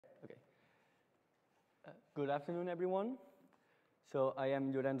Good afternoon, everyone. So I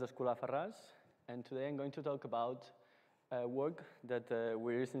am Llorenç Escolà-Farràs, and today I'm going to talk about work that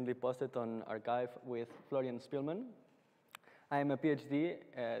we recently posted on arXiv with Florian Spielman. I am a PhD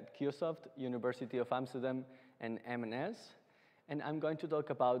at QSoft, University of Amsterdam, and MNS, and I'm going to talk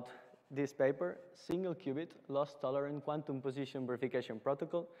about this paper, Single-qubit loss-tolerant quantum position verification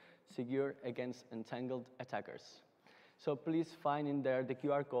protocol, secure against entangled attackers. So please find in there the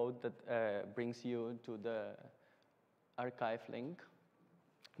QR code that brings you to the arXiv link.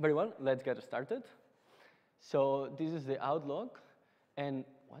 Very well, let's get started. So this is the outlook, and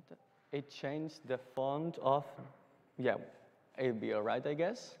it changed the font of, it'll be all right, I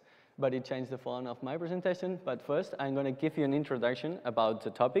guess, but it changed the font of my presentation. But first, I'm going to give you an introduction about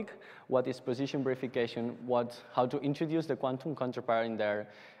the topic, what is position verification, how to introduce the quantum counterpart in there,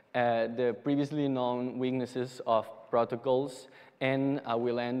 the previously known weaknesses of protocols, and I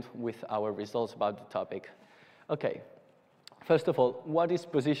will end with our results about the topic. Okay, first of all, what is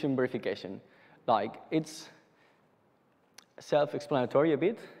position verification? It's self-explanatory a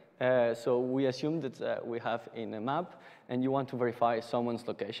bit. So we assume that we have in a map, and you want to verify someone's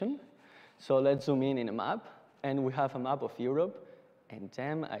location. So let's zoom in a map, and we have a map of Europe, and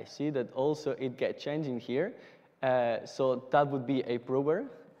damn, I see that also it gets changing here. So that would be a prover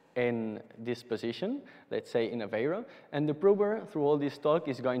in this position, let's say in Aveiro, and the prover through all this talk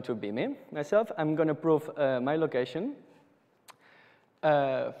is going to be me. Myself, I'm going to prove my location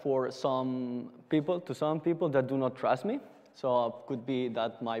for some people, to some people that do not trust me. So it could be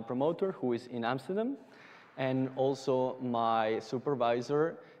that my promoter, who is in Amsterdam, and also my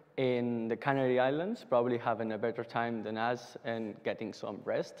supervisor in the Canary Islands, probably having a better time than us and getting some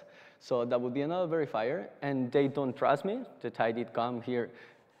rest. So that would be another verifier, and they don't trust me that I did come here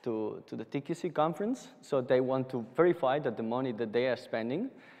to the TQC conference, so they want to verify that the money that they are spending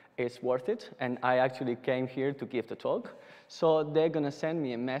is worth it, and I actually came here to give the talk. So they're going to send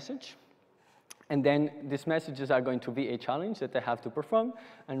me a message, and then these messages are going to be a challenge that I have to perform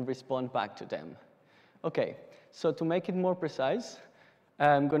and respond back to them. Okay, so to make it more precise,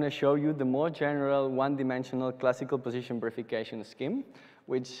 I'm going to show you the more general one-dimensional classical position verification scheme,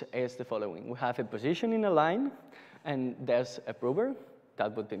 which is the following. We have a position in a line, and there's a prover.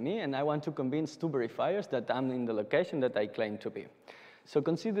 That would be me, and I want to convince two verifiers that I'm in the location that I claim to be. So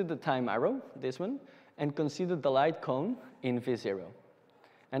consider the time arrow, this one, and consider the light cone in V0.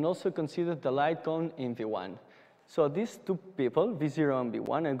 And also consider the light cone in V1. So these two people, V0 and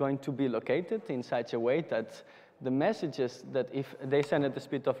V1, are going to be located in such a way that the messages that if they send at the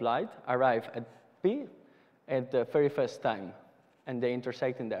speed of light arrive at P at the very first time, and they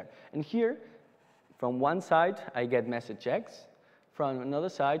intersect in there. And here, from one side, I get message X. From another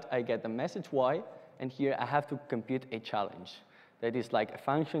side, I get the message Y, and here I have to compute a challenge. That is like a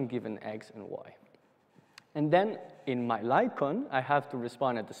function given X and Y. And then in my light cone, I have to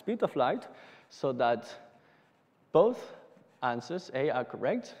respond at the speed of light so that both answers, A, are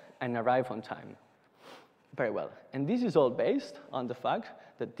correct and arrive on time. Very well. And this is all based on the fact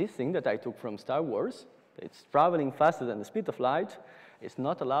that this thing that I took from Star Wars, it's traveling faster than the speed of light, is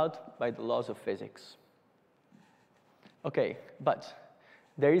not allowed by the laws of physics. Okay, but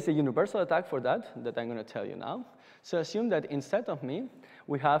there is a universal attack for that I'm going to tell you now. So assume that instead of me,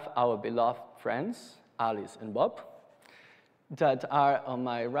 we have our beloved friends, Alice and Bob, that are on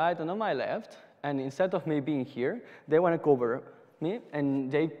my right and on my left, and instead of me being here, they want to cover me,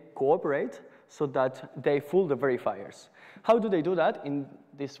 and they cooperate so that they fool the verifiers. How do they do that? In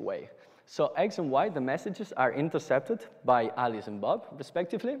this way. So X and Y, the messages are intercepted by Alice and Bob,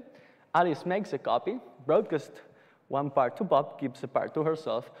 respectively. Alice makes a copy, broadcasts one part to Bob, gives a part to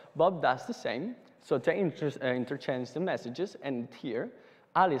herself. Bob does the same, so they interchange the messages, and here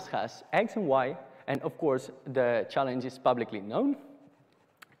Alice has X and Y, and of course the challenge is publicly known.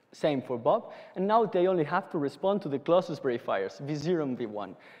 Same for Bob, and now they only have to respond to the closest verifiers, V0 and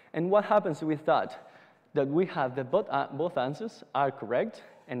V1. And what happens with that? That we have that both answers are correct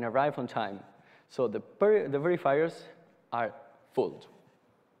and arrive on time. So the verifiers are fooled.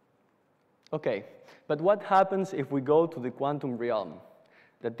 Okay, but what happens if we go to the quantum realm?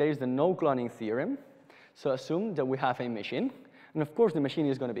 That there is the no cloning theorem. So assume that we have a machine, and of course the machine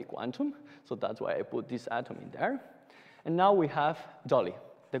is going to be quantum, so that's why I put this atom in there. And now we have Dolly,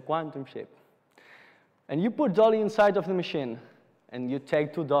 the quantum chip. And you put Dolly inside of the machine, and you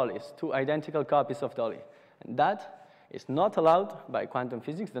take two Dollys, two identical copies of Dolly. And that is not allowed by quantum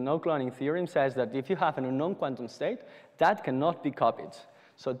physics. The no cloning theorem says that if you have an unknown quantum state, that cannot be copied.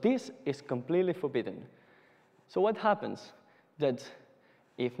 So this is completely forbidden. So what happens? That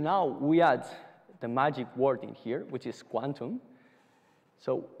if now we add the magic word in here, which is quantum,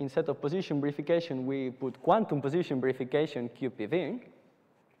 So instead of position verification, we put quantum position verification QPV,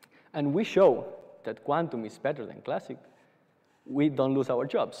 and we show that quantum is better than classic. We don't lose our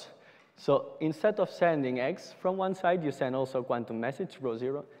jobs. So instead of sending X from one side, you send also a quantum message, row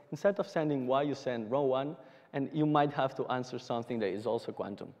 0. Instead of sending Y, you send row 1, and you might have to answer something that is also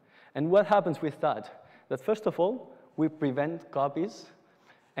quantum. And what happens with that? That first of all, we prevent copies,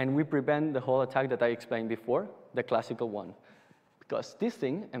 and we prevent the whole attack that I explained before, the classical one. Because this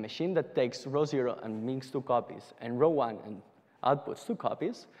thing, a machine that takes row 0 and makes 2 copies, and row 1 and outputs 2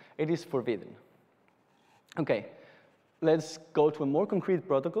 copies, it is forbidden. Okay, let's go to a more concrete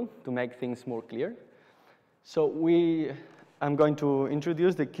protocol to make things more clear. So I'm going to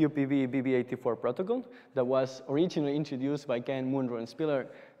introduce the QPV BB84 protocol that was originally introduced by Ken Munro and Spiller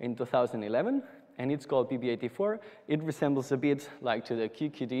in 2011, and it's called BB84. It resembles a bit like to the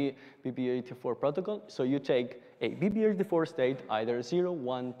QQD BB84 protocol. So you take a BB84 state, either 0,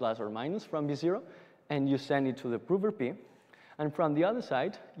 1, plus or minus from B0, and you send it to the prover P. And from the other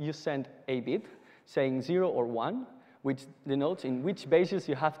side, you send a bit saying 0 or 1, which denotes in which basis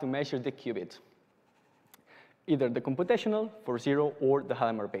you have to measure the qubit. Either the computational for 0 or the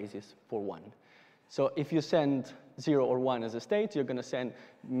Hadamard basis for 1. So if you send 0 or 1 as a state, you're going to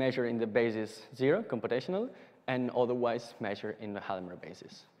measure in the basis 0, computational, and otherwise measure in the Hadamard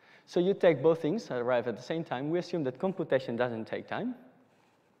basis. So you take both things, arrive at the same time. We assume that computation doesn't take time.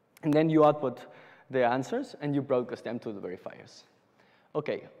 And then you output the answers, and you broadcast them to the verifiers.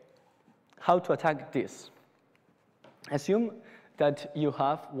 OK, how to attack this? Assume that you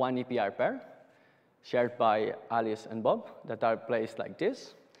have one EPR pair shared by Alice and Bob that are placed like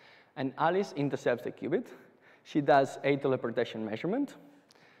this. And Alice intercepts the qubit. She does a teleportation measurement.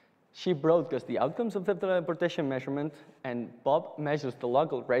 She broadcasts the outcomes of the teleportation measurement, and Bob measures the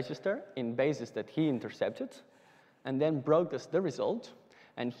local register in bases that he intercepted, and then broadcasts the result.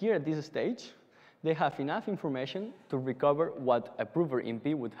 And here at this stage, they have enough information to recover what a prover in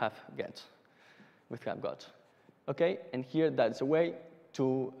P would have got. Okay, and here that's a way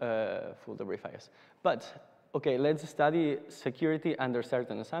to fool the verifiers. But okay, let's study security under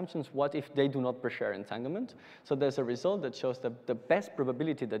certain assumptions. What if they do not per-share entanglement? So there's a result that shows that the best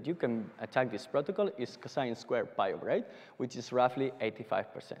probability that you can attack this protocol is cosine squared pi over 8, which is roughly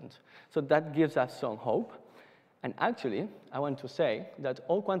 85%. So that gives us some hope. And actually, I want to say that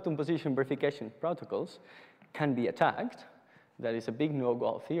all quantum position verification protocols can be attacked. That is a big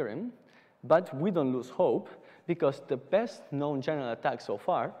no-go theorem. But we don't lose hope, because the best known general attack so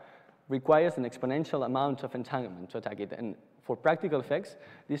far requires an exponential amount of entanglement to attack it. And for practical effects,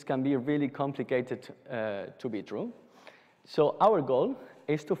 this can be really complicated to be true. So our goal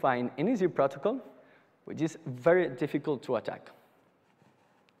is to find an easy protocol which is very difficult to attack.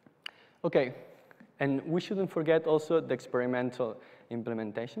 OK, and we shouldn't forget also the experimental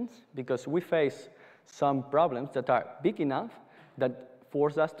implementations, because we face some problems that are big enough that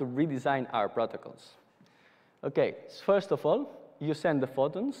force us to redesign our protocols. OK, first of all, you send the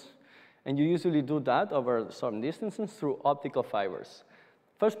photons. And you usually do that over some distances through optical fibers.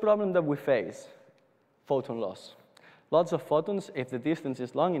 First problem that we face, photon loss. Lots of photons, if the distance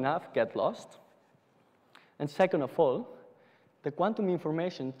is long enough, get lost. And second of all, the quantum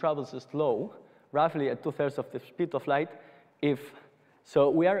information travels slow, roughly at 2/3 of the speed of light.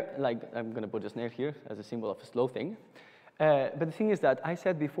 So we are, like, I'm going to put a snare here as a symbol of a slow thing. But the thing is that I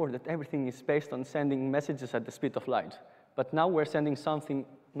said before that everything is based on sending messages at the speed of light. But now we're sending something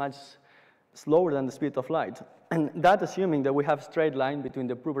much slower than the speed of light. And that assuming that we have a straight line between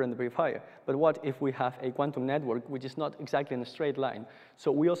the prover and the verifier. But what if we have a quantum network which is not exactly in a straight line?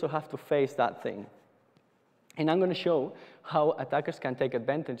 So we also have to face that thing. And I'm going to show how attackers can take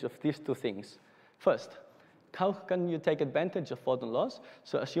advantage of these two things. First, how can you take advantage of photon loss?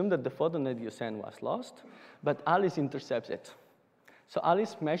 So assume that the photon that you send was lost, but Alice intercepts it. So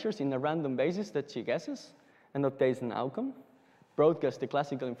Alice measures in a random basis that she guesses and obtains an outcome, broadcasts the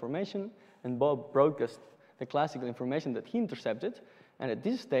classical information, and Bob broadcasts the classical information that he intercepted. And at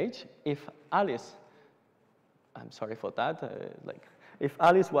this stage, if Alice, I'm sorry for that, if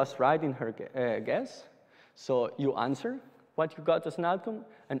Alice was right in her guess, so you answer what you got as an outcome,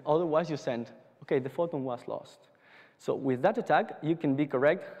 and otherwise you send, OK, the photon was lost. So with that attack, you can be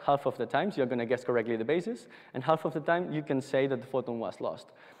correct half of the times. You're going to guess correctly the basis, and half of the time, you can say that the photon was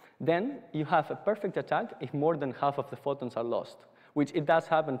lost. Then you have a perfect attack if more than half of the photons are lost, which it does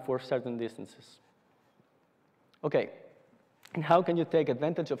happen for certain distances. OK, and how can you take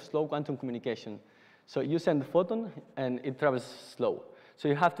advantage of slow quantum communication? So you send the photon, and it travels slow. So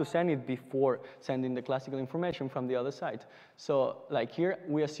you have to send it before sending the classical information from the other side. So like here,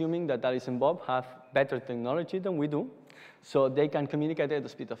 we're assuming that Alice and Bob have better technology than we do. So they can communicate at the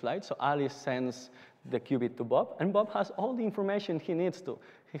speed of light. So Alice sends the qubit to Bob, and Bob has all the information he needs to.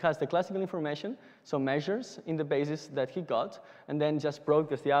 He has the classical information, so measures in the basis that he got, and then just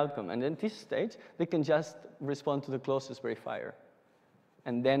broadcasts the outcome. And at this stage, they can just respond to the closest verifier.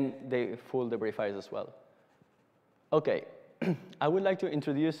 And then they fool the verifiers as well. OK, I would like to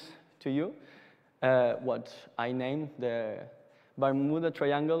introduce to you what I named the Bermuda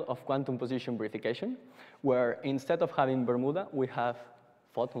Triangle of quantum position verification, where instead of having Bermuda, we have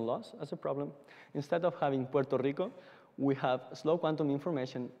photon loss as a problem. Instead of having Puerto Rico, we have slow quantum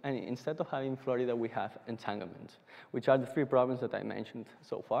information. And instead of having Florida, we have entanglement, which are the three problems that I mentioned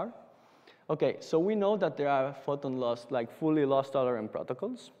so far. OK, so we know that there are photon loss, like fully loss-tolerant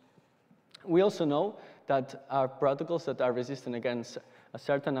protocols. We also know that are protocols that are resistant against a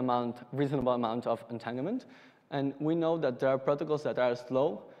certain amount, reasonable amount of entanglement. And we know that there are protocols that are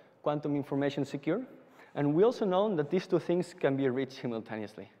slow, quantum information secure. And we also know that these two things can be reached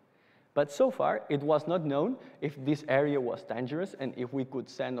simultaneously. But so far, it was not known if this area was dangerous and if we could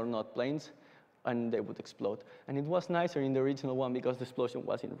send or not planes and they would explode. And it was nicer in the original one because the explosion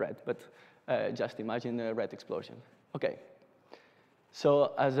was in red. But just imagine a red explosion. OK.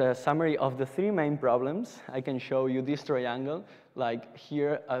 So as a summary of the three main problems, I can show you this triangle. Like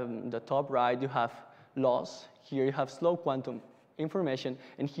here, the top right, you have loss. Here you have slow quantum information.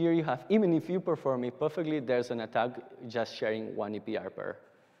 And here you have, even if you perform it perfectly, there's an attack just sharing one EPR pair.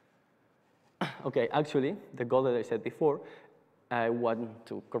 OK, actually, the goal that I said before, I want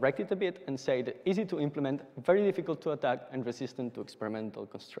to correct it a bit and say that easy to implement, very difficult to attack, and resistant to experimental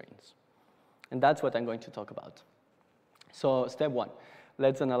constraints. And that's what I'm going to talk about. So step one,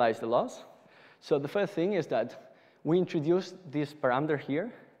 let's analyze the loss. So the first thing is that we introduced this parameter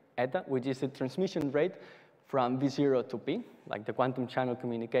here, eta, which is the transmission rate from V0 to P, like the quantum channel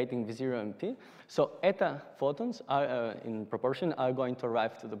communicating V0 and P. So eta photons are, in proportion are going to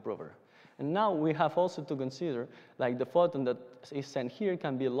arrive to the prover. And now we have also to consider, like the photon that is sent here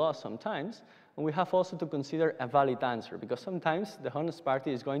can be lost sometimes, and we have also to consider a valid answer, because sometimes the honest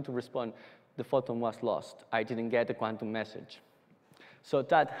party is going to respond, the photon was lost, I didn't get a quantum message. So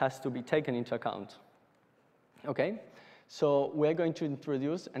that has to be taken into account. OK, so we're going to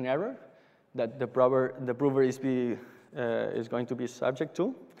introduce an error that the prover is going to be subject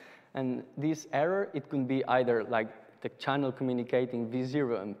to. And this error, it could be either like the channel communicating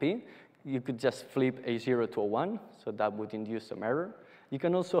V0 and P. You could just flip a 0 to a 1, so that would induce some error. You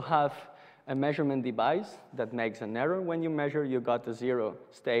can also have a measurement device that makes an error when you measure. You got a 0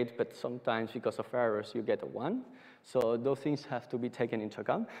 state, but sometimes because of errors, you get a 1. So those things have to be taken into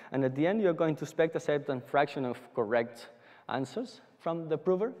account. And at the end, you're going to expect a certain fraction of correct answers from the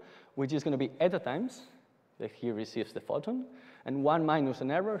prover, which is going to be eta times that he receives the photon, and 1 minus an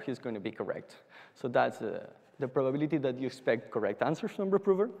error, he's going to be correct. So that's the probability that you expect correct answers from the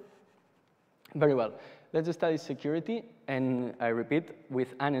prover. Very well. Let's study security, and I repeat,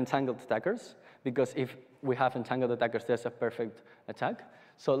 with unentangled attackers, because if we have entangled attackers, there's a perfect attack.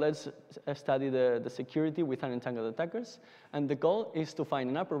 So let's study the security with unentangled attackers. And the goal is to find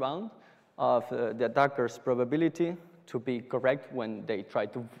an upper bound of the attacker's probability to be correct when they try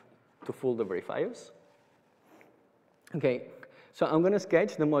to fool the verifiers. OK, so I'm going to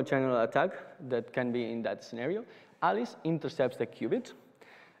sketch the more general attack that can be in that scenario. Alice intercepts the qubit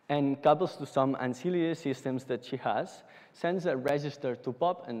and couples to some ancillary systems that she has, sends a register to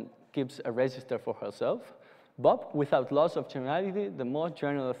Bob and keeps a register for herself. Bob, without loss of generality, the most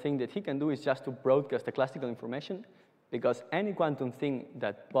general thing that he can do is just to broadcast the classical information, because any quantum thing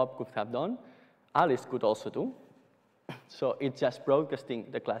that Bob could have done, Alice could also do. So it's just broadcasting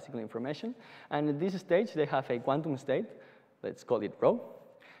the classical information. And at this stage, they have a quantum state. Let's call it rho.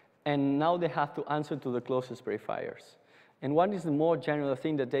 And now they have to answer to the closest verifiers. And what is the more general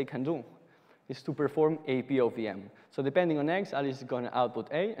thing that they can do is to perform a POVM. So depending on X, Alice is going to output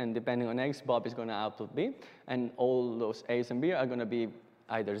A, and depending on X, Bob is going to output B. And all those A's and B are going to be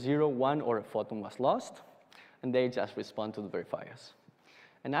either 0, 1, or a photon was lost. And they just respond to the verifiers.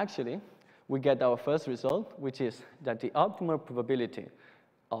 And actually, we get our first result, which is that the optimal probability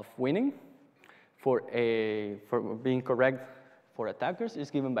of winning for being correct for attackers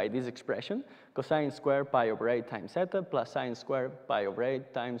is given by this expression, cosine squared pi over 8 times eta plus sine squared pi over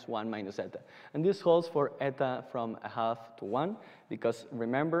 8 times 1 minus eta. And this holds for eta from 1/2 to 1, because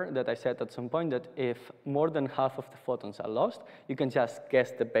remember that I said at some point that if more than half of the photons are lost, you can just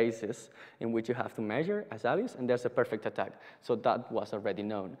guess the basis in which you have to measure as Alice, and there's a perfect attack. So that was already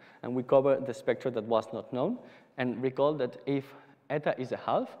known. And we covered the spectra that was not known. And recall that if eta is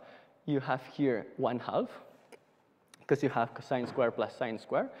 1/2, you have here 1/2, because you have cosine squared plus sine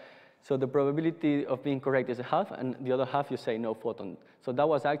squared. So the probability of being correct is a half, and the other half you say no photon. So that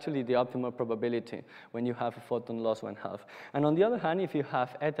was actually the optimal probability when you have a photon loss 1/2. And on the other hand, if you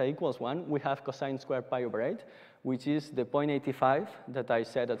have eta equals 1, we have cosine squared pi over 8, which is the 0.85 that I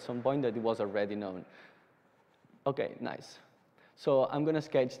said at some point that it was already known. Okay, nice. So I'm going to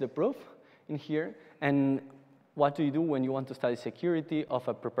sketch the proof in here. And what do you do when you want to study security of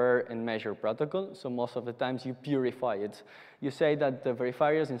a prepare and measure protocol? So most of the times you purify it. You say that the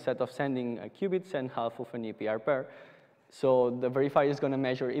verifiers, instead of sending a qubit, send half of an EPR pair. So the verifier is going to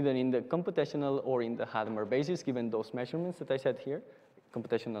measure either in the computational or in the Hadamard basis, given those measurements that I said here,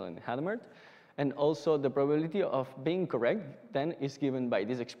 computational and Hadamard. And also the probability of being correct then is given by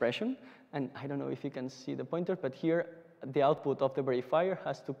this expression. And I don't know if you can see the pointer, but here the output of the verifier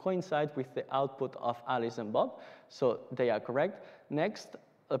has to coincide with the output of Alice and Bob. So they are correct. Next,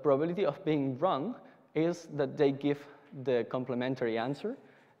 the probability of being wrong is that they give the complementary answer.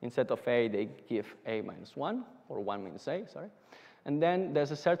 Instead of A, they give A minus 1, or 1 minus A, sorry. And then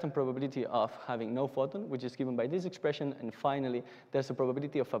there's a certain probability of having no photon, which is given by this expression. And finally, there's a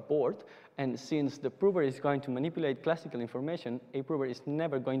probability of abort. And since the prover is going to manipulate classical information, a prover is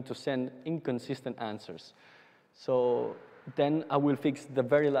never going to send inconsistent answers. So then I will fix the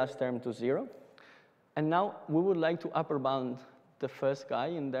very last term to 0. And now we would like to upper bound the first guy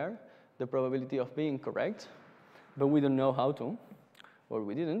in there, the probability of being correct. But we don't know how to, or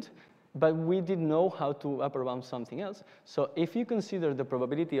we didn't. But we did know how to upper bound something else. So if you consider the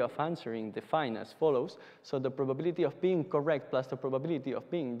probability of answering defined as follows, so the probability of being correct plus the probability of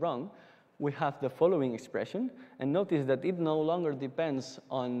being wrong, we have the following expression. And notice that it no longer depends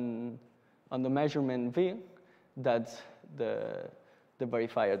on the measurement V that the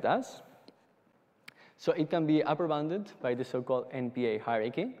verifier does. So it can be upper bounded by the so-called NPA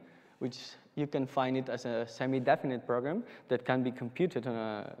hierarchy, which you can find it as a semi-definite program that can be computed on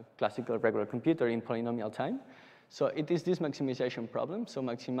a classical regular computer in polynomial time. So it is this maximization problem, so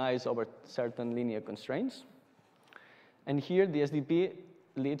maximize over certain linear constraints. And here the SDP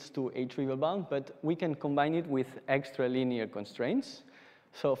leads to a trivial bound, but we can combine it with extra linear constraints.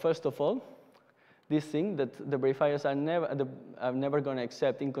 So first of all, this thing that the verifiers are never going to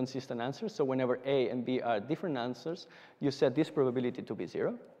accept inconsistent answers. So whenever A and B are different answers, you set this probability to be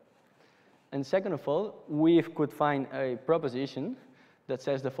 0. And second of all, we could find a proposition that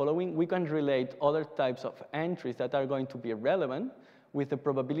says the following. We can relate other types of entries that are going to be relevant with the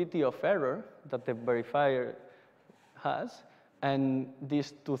probability of error that the verifier has and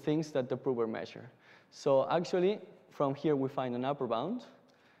these two things that the prover measure. So actually, from here we find an upper bound,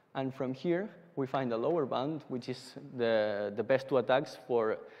 and from here we find a lower bound, which is the best two attacks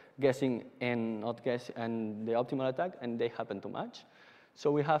for guessing and not guessing and the optimal attack, and they happen to match.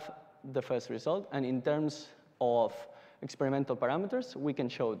 So we have the first result, and in terms of experimental parameters, we can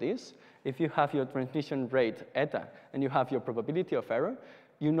show this. If you have your transmission rate eta and you have your probability of error,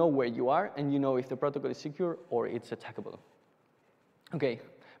 you know where you are and you know if the protocol is secure or it's attackable. Okay,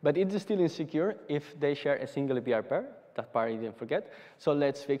 but it is still insecure if they share a single EPR pair. That part I didn't forget. So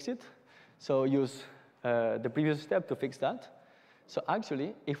let's fix it. So use the previous step to fix that. So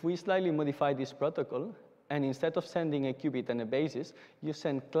actually, if we slightly modify this protocol, and instead of sending a qubit and a basis, you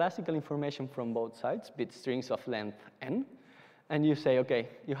send classical information from both sides, bit strings of length n, and you say, okay,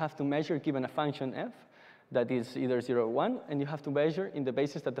 you have to measure given a function f that is either 0 or 1, and you have to measure in the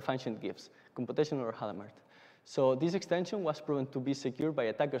basis that the function gives, computational or Hadamard. So this extension was proven to be secure by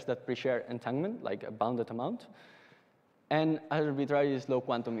attackers that pre-share entanglement, like a bounded amount, and arbitrarily low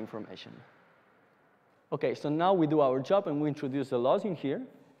quantum information. Okay, so now we do our job and we introduce the loss in here,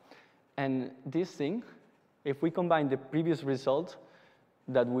 and this thing, if we combine the previous result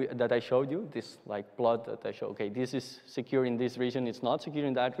that I showed you, this like plot that I showed, okay, this is secure in this region, it's not secure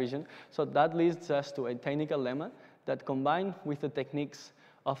in that region. So that leads us to a technical lemma that combined with the techniques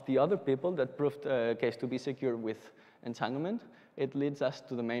of the other people that proved a case to be secure with entanglement, it leads us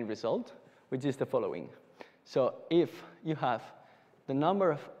to the main result, which is the following. So if you have the number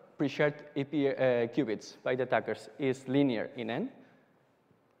of pre-shared qubits by the attackers is linear in n,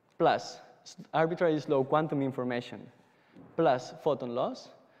 plus arbitrarily slow quantum information plus photon loss,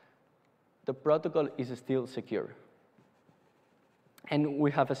 the protocol is still secure. And we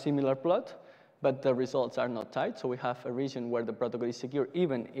have a similar plot, but the results are not tight. So we have a region where the protocol is secure,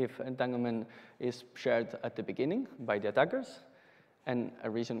 even if entanglement is shared at the beginning by the attackers, and a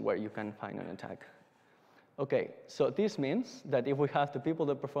region where you can find an attack. Okay, so this means that if we have the people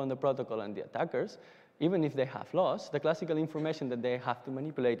that perform the protocol and the attackers, even if they have loss, the classical information that they have to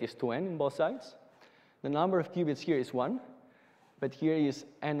manipulate is 2n in both sides. The number of qubits here is 1, but here is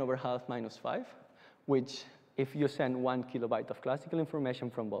n over half minus 5, which if you send 1 kilobyte of classical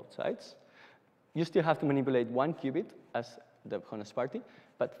information from both sides, you still have to manipulate 1 qubit as the honest party,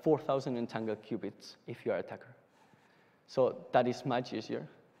 but 4,000 entangled qubits if you are attacker. So that is much easier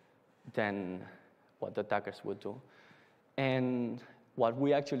than what the attackers would do. And what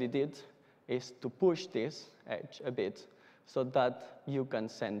we actually did is to push this edge a bit so that you can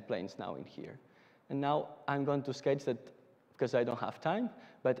send planes now in here. And now I'm going to sketch that because I don't have time,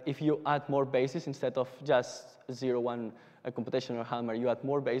 but if you add more bases instead of just 0, 1, a computational hammer, you add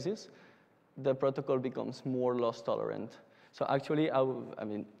more bases, the protocol becomes more loss tolerant. So actually, I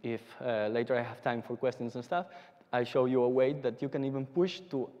mean, if later I have time for questions and stuff, I show you a way that you can even push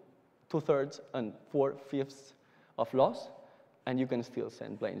to 2/3 and 4/5 of loss, and you can still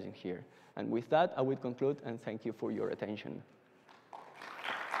send planes in here. And with that, I will conclude, and thank you for your attention.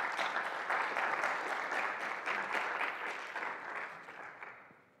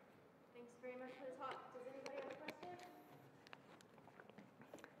 Thanks very much for the talk. Does anybody have a question?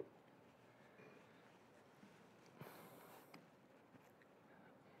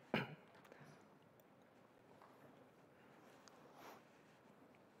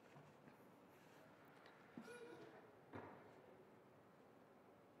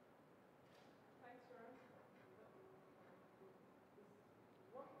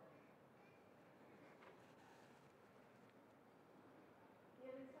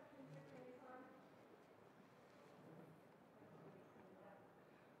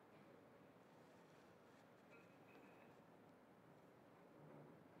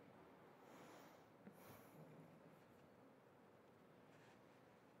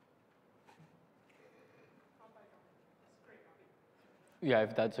 Yeah,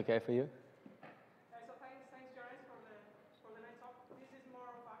 if that's okay for you. So thanks, Llorenç, for the nice talk. This is more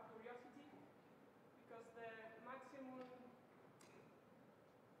of a curiosity because the maximum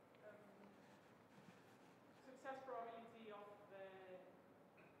success probability of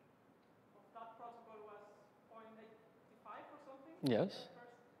that protocol was 0.85 or something. Yes.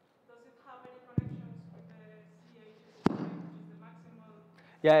 Does it have any connections with the CHS, which is the maximal?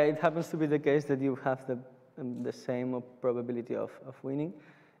 Yeah, it happens to be the case that you have the same probability of winning.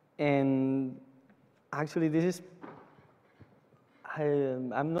 And actually, this is,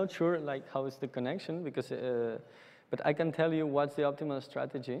 I'm not sure like how is the connection, because, but I can tell you what's the optimal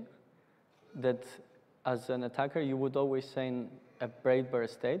strategy that as an attacker, you would always send a breakbar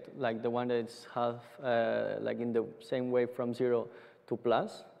state, like the one that's like in the same way from 0 to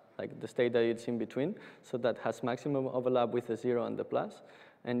plus, like the state that it's in between, so that has maximum overlap with the 0 and the plus.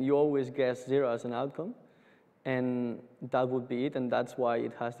 And you always guess 0 as an outcome. And that would be it, and that's why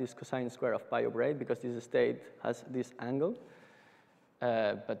it has this cosine square of pi over 8, because this state has this angle.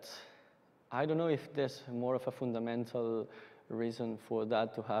 But I don't know if there's more of a fundamental reason for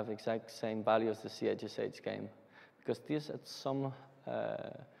that to have exact same value as the CHSH game, because this at some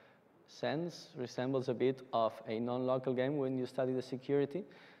sense resembles a bit of a non-local game when you study the security,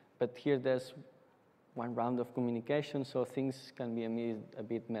 but here there's one round of communication, so things can be a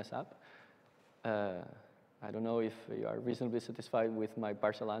bit messed up. I don't know if you are reasonably satisfied with my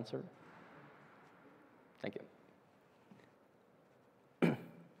partial answer. Thank you.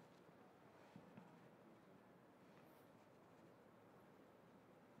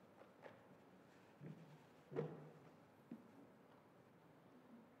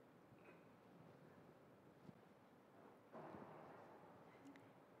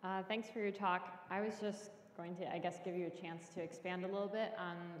 Thanks for your talk. I was just going to, I guess, give you a chance to expand a little bit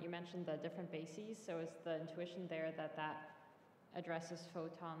on, you mentioned the different bases, so is the intuition there that that addresses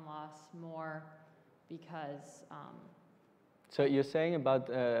photon loss more because... So you're saying about,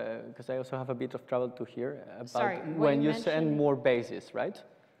 because I also have a bit of trouble to hear, about Sorry, when you send more bases, right?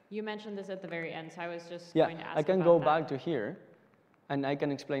 You mentioned this at the very end, so I was just Yeah, going to ask I can about go that. back to here, and I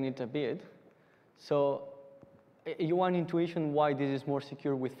can explain it a bit. So you want intuition why this is more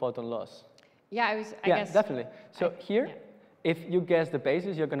secure with photon loss? Yeah, I Yeah, guess. definitely. So here, yeah. if you guess the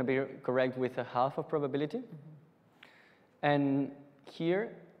bases, you're going to be correct with a half of probability. Mm-hmm. And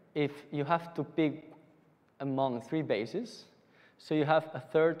here, if you have to pick among 3 bases, so you have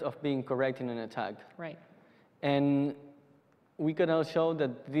 1/3 of being correct in an attack. Right. And we can now show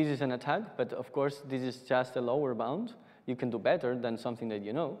that this is an attack, but of course, this is just a lower bound. You can do better than something that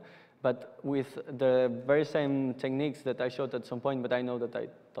you know. But with the very same techniques that I showed at some point, but I know that I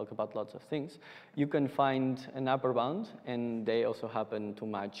talk about lots of things, you can find an upper bound, and they also happen to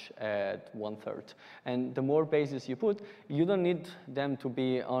match at 1/3. And the more bases you put, you don't need them to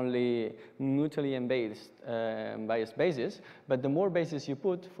be only mutually biased bases, but the more bases you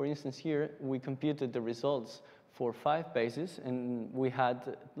put, for instance here, we computed the results for 5 bases, and we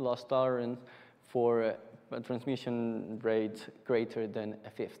had loss tolerance for transmission rate greater than a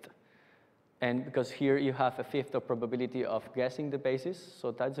fifth. And because here you have a fifth of probability of guessing the basis, so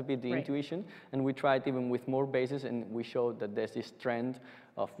that's a bit the intuition. And we tried even with more bases, and we showed that there's this trend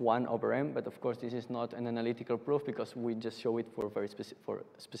of 1/m, but of course this is not an analytical proof because we just show it for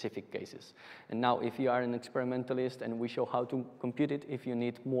specific cases. And now if you are an experimentalist and we show how to compute it, if you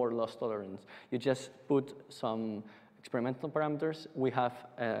need more loss tolerance, you just put some experimental parameters. We have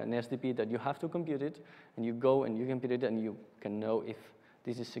an SDP that you have to compute it, and you go and you compute it, and you can know if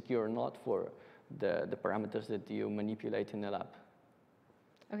this is secure or not for the parameters that you manipulate in the lab.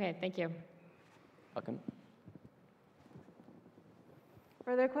 Okay, thank you. Welcome.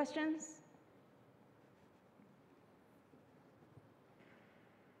 Further questions?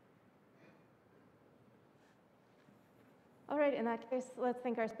 All right, in that case, let's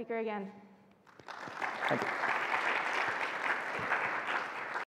thank our speaker again. Thank you.